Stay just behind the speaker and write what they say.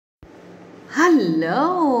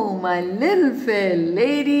Hello, my little fair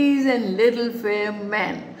ladies and little fair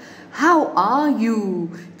men. How are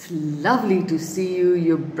you? It's lovely to see you,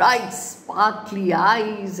 your bright, sparkly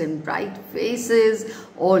eyes and bright faces,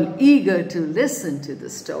 all eager to listen to the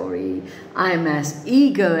story. I'm as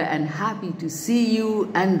eager and happy to see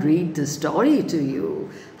you and read the story to you.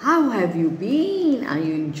 How have you been? Are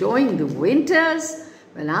you enjoying the winters?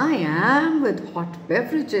 Well, I am with hot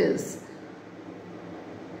beverages.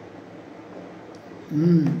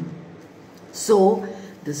 So,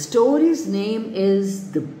 the story's name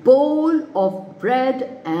is The Bowl of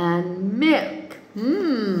Bread and Milk.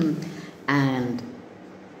 And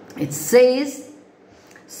it says,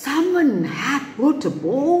 someone had put a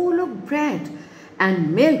bowl of bread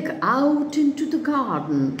and milk out into the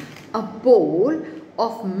garden. A bowl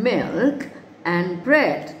of milk and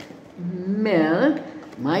bread. Milk,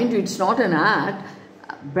 mind you, it's not an ad,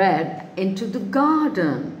 bread into the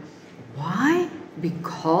garden. Why?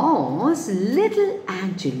 Because little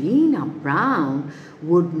Angelina Brown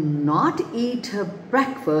would not eat her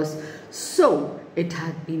breakfast, so it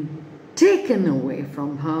had been taken away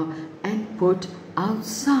from her and put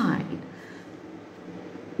outside.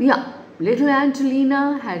 Yeah, little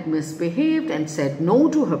Angelina had misbehaved and said no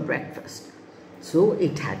to her breakfast. So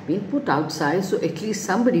it had been put outside, so at least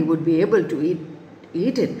somebody would be able to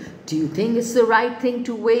eat it. Do you think it's the right thing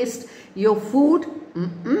to waste your food?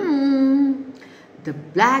 The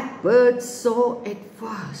blackbird saw it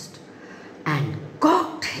first and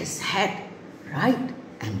cocked his head right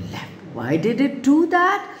and left. Why did it do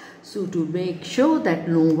that? So to make sure that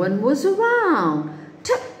no one was around.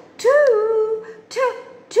 Tut-too,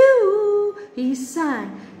 tut-too, he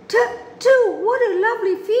sang. Tut-too, what a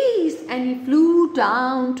lovely feast. And he flew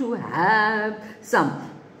down to have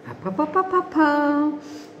some. Pa-pa-pa-pa-pa-pa.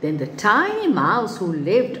 Then the tiny mouse who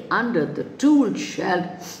lived under the tool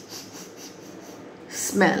shed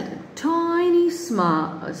smelled a tiny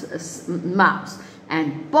mouse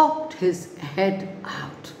and popped his head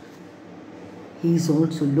out. He's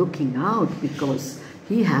also looking out because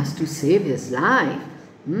he has to save his life.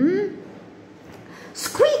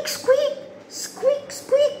 Squeak, squeak, squeak,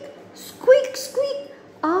 squeak, squeak, squeak.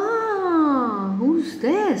 Ah, who's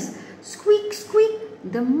this? Squeak,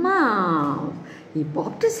 squeak, the mouse. He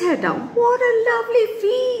popped his head out. What a lovely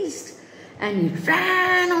feast! And he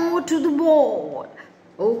ran over to the board.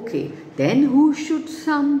 Okay, then who should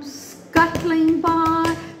come scuttling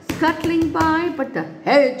by but the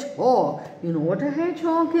hedgehog. You know what a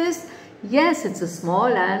hedgehog is? Yes, it's a small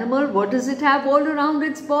animal. What does it have all around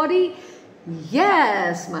its body?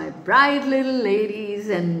 Yes, my bright little ladies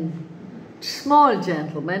and small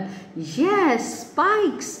gentlemen. Yes,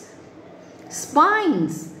 spikes,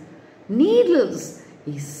 spines, needles.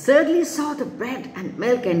 He certainly saw the bread and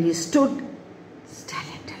milk and he stood still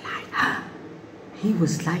in delight. He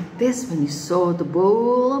was like this when he saw the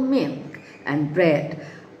bowl of milk and bread.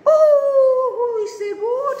 Oh, he said,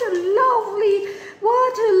 what a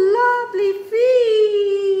lovely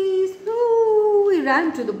feast. Oh, he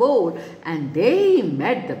ran to the bowl and there he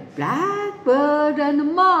met the blackbird and the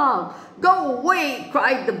mouse. Go away,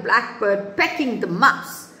 cried the blackbird, pecking the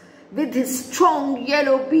mouse with his strong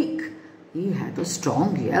yellow beak. He had a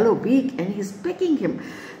strong yellow beak and he's pecking him,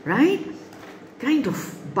 right? Kind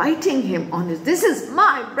of biting him on his, this is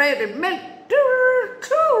my bread and milk.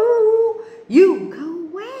 You go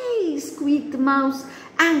away, squeaked the mouse.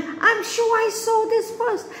 And I'm sure I saw this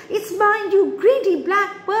first. It's mine, you greedy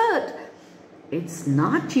blackbird. It's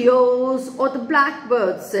not yours or the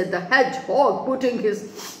blackbird, said the hedgehog, putting his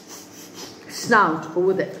snout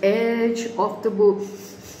over the edge of the bowl.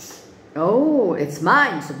 Oh, it's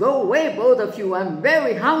mine, so go away, both of you. I'm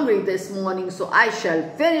very hungry this morning, so I shall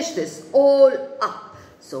finish this all up.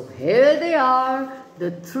 So here they are,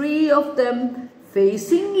 the three of them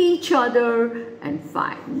facing each other and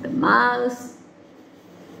fighting. The mouse,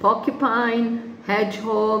 porcupine,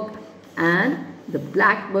 hedgehog, and the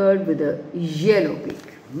blackbird with a yellow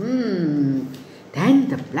beak. Then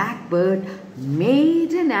the blackbird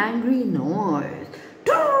made an angry noise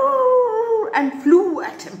and flew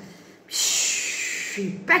at him.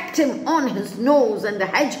 She pecked him on his nose and the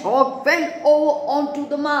hedgehog fell over onto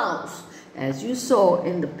the mouse. As you saw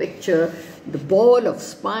in the picture, the ball of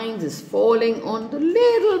spines is falling on the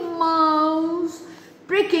little mouse,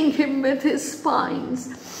 pricking him with his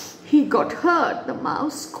spines. He got hurt. The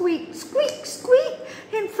mouse squeaked, squeak, squeak,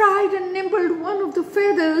 and fried and nibbled one of the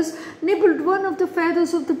feathers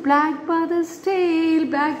of the blackbird's tail.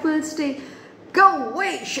 Go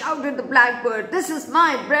away, shouted the blackbird. This is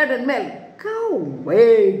my bread and milk. Go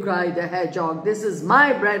away, cried the hedgehog. This is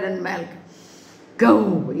my bread and milk. Go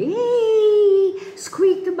away,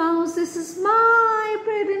 squeaked the mouse, this is my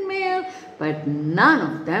bread and milk. But none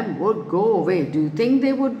of them would go away. Do you think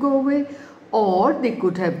they would go away? Or they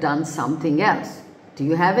could have done something else. Do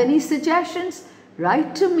you have any suggestions?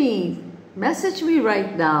 Write to me. Message me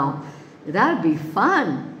right now. That'll be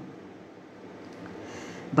fun.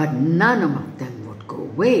 But none of them would go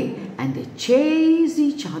away, and they chased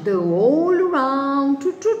each other all around.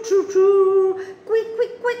 True, true, true, true. Quick,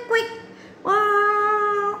 quick, quick, quick.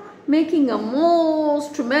 Wow. Making a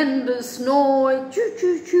most tremendous noise. Choo,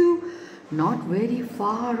 choo, choo. Not very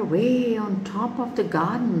far away on top of the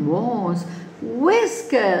garden was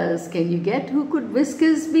Whiskers. Can you get who could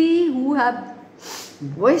Whiskers be? Who have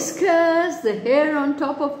whiskers? The hair on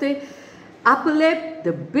top of the upper lip.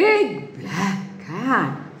 The big black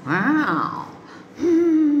cat. Wow.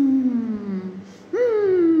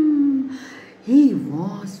 He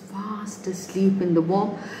was fast asleep in the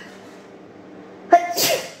warm.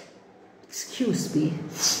 Excuse me.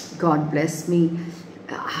 God bless me.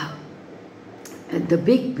 The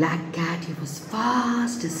big black cat, he was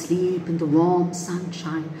fast asleep in the warm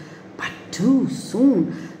sunshine. But too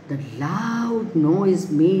soon, the loud noise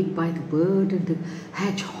made by the bird and the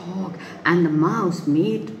hedgehog and the mouse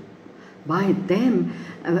made by them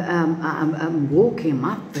woke him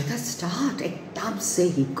up with a start. Ekdam se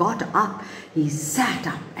he got up, he sat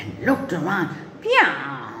up and looked around.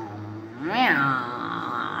 Meow, meow.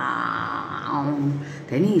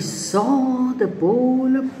 Then he saw the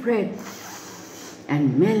bowl of bread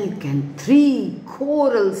and milk and 3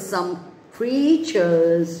 quarrelsome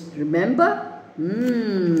creatures. Remember?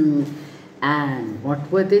 And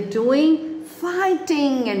what were they doing?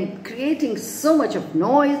 Fighting and creating so much of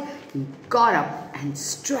noise. He got up and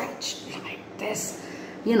stretched like this.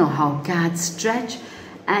 You know how cats stretch.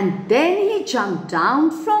 And then he jumped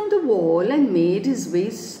down from the wall and made his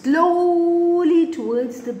way slowly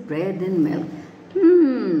towards the bread and milk.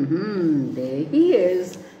 There he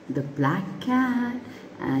is, the black cat,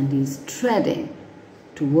 and he's treading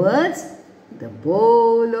towards the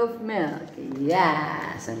bowl of milk.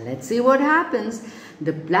 Yes, and let's see what happens.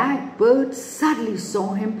 The black bird suddenly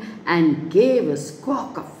saw him and gave a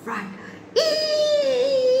squawk of fright.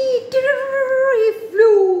 He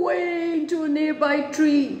flew away into a nearby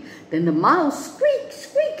tree. Then the mouse squeaked,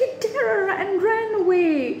 squeaked in terror and ran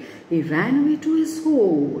away. He ran away to his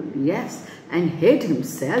hole, yes, and hid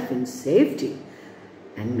himself in safety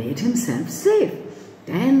and made himself safe.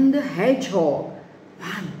 Then the hedgehog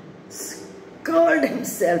curled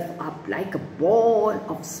himself up like a ball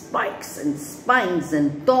of spikes and spines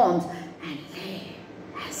and thorns and lay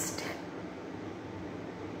as dead,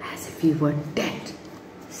 as if he were dead.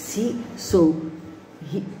 See, so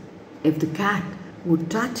if the cat would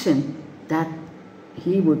touch him, that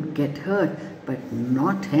he would get hurt, but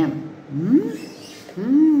not him.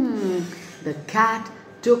 The cat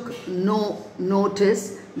took no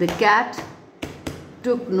notice. The cat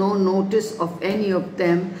took no notice of any of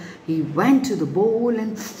them. He went to the bowl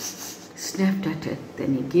and sniffed at it.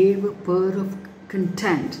 Then he gave a purr of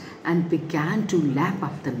content and began to lap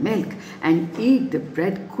up the milk and eat the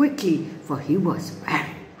bread quickly, for he was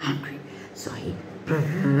very hungry. So he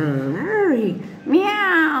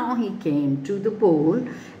meow. He came to the bowl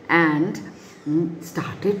and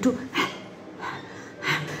started to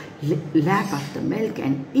lap up the milk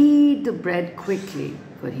and eat the bread quickly,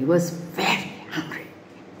 for he was very hungry.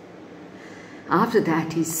 After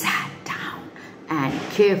that, he sat down and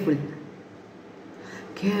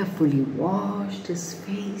carefully washed his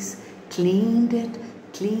face, cleaned it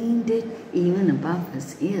even above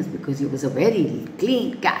his ears, because he was a very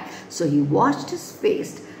clean cat. So he washed his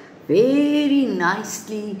face very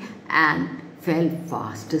nicely and fell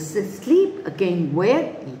fast asleep again,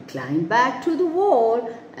 where he climbed back to the wall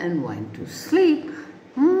and went to sleep.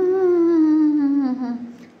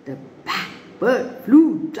 The bird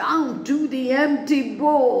flew down to the empty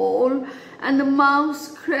bowl, and the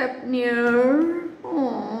mouse crept near.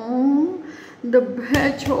 The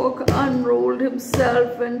hedgehog unrolled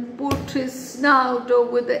himself and put his snout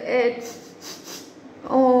over the edge.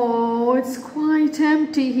 "Oh, it's quite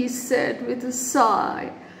empty," he said with a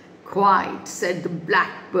sigh. "Quite," said the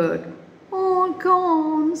blackbird. "All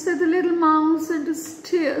gone," said the little mouse, and his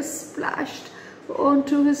tears splashed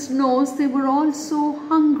onto his nose. They were all so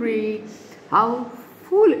hungry. "How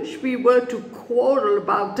foolish we were to quarrel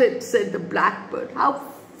about it," said the blackbird. "How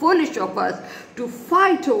foolish of us to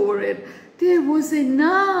fight over it. There was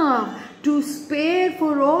enough to spare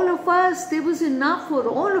for all of us. There was enough for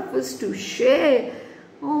all of us to share.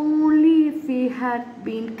 Only if we had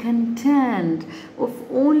been content, if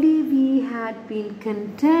only we had been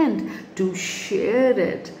content to share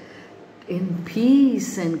it. in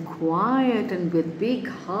peace and quiet and with big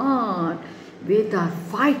heart, without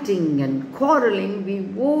fighting and quarreling, we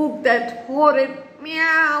woke that horrid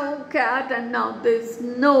meow cat, and now there's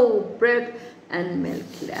no bread and milk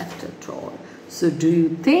left at all. So do you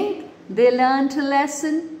think they learned a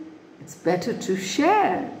lesson? It's better to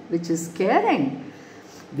share, which is caring.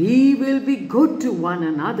 We will be good to one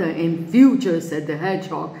another in future, said the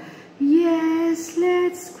hedgehog. Yes,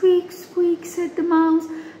 let's squeak, squeak, said the mouse.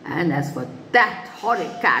 And as for that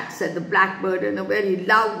horrid cat, said the blackbird in a very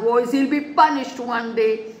loud voice, he'll be punished one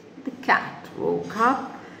day. The cat woke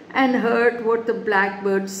up and heard what the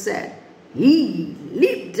blackbird said. He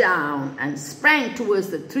leaped down and sprang towards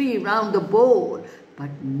the tree round the bowl, but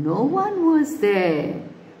no one was there.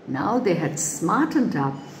 Now they had smartened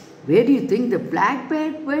up. Where do you think the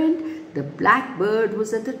blackbird went? The blackbird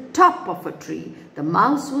was at the top of a tree. The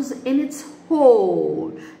mouse was in its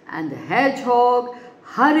hole, and the hedgehog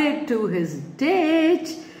hurried to his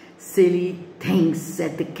ditch. Silly things,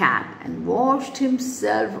 said the cat, and washed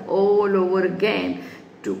himself all over again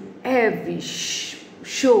to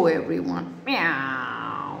show everyone,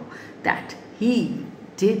 meow, that he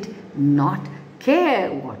did not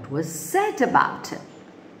care what was said about him.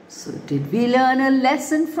 So did we learn a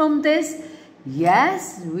lesson from this?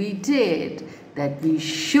 Yes, we did. That we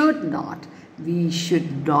should not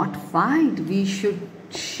fight. We should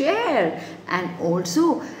share and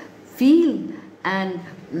also feel and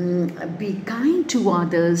be kind to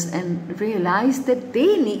others and realize that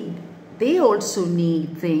they also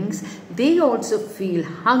need things. They also feel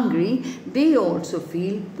hungry. They also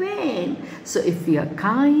feel pain. So if we are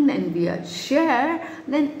kind and we are share,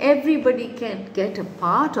 then everybody can get a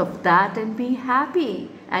part of that and be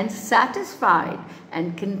happy and satisfied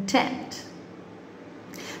and content.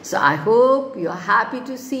 So I hope you're happy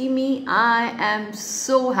to see me. I am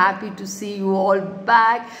so happy to see you all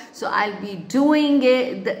back. So I'll be doing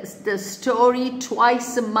the story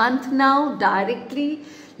twice a month now, directly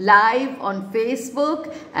live on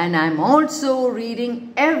Facebook, and I'm also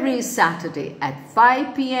reading every Saturday at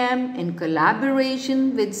 5 p.m. in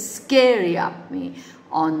collaboration with Scary Up Me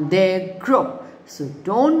on their group. So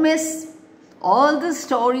don't miss all the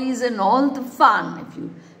stories and all the fun, if you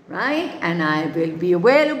right? And I will be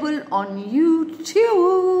available on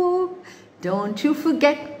YouTube. Don't you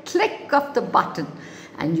forget, click of the button,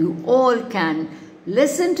 and you all can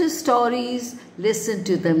listen to stories, listen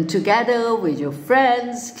to them together with your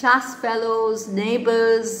friends, class fellows,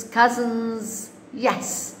 neighbors, cousins.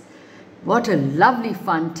 Yes, what a lovely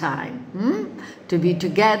fun time to be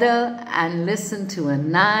together and listen to a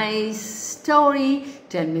nice story.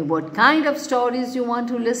 Tell me what kind of stories you want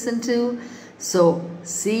to listen to. So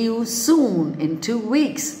see you soon in 2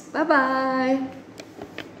 weeks. Bye-bye.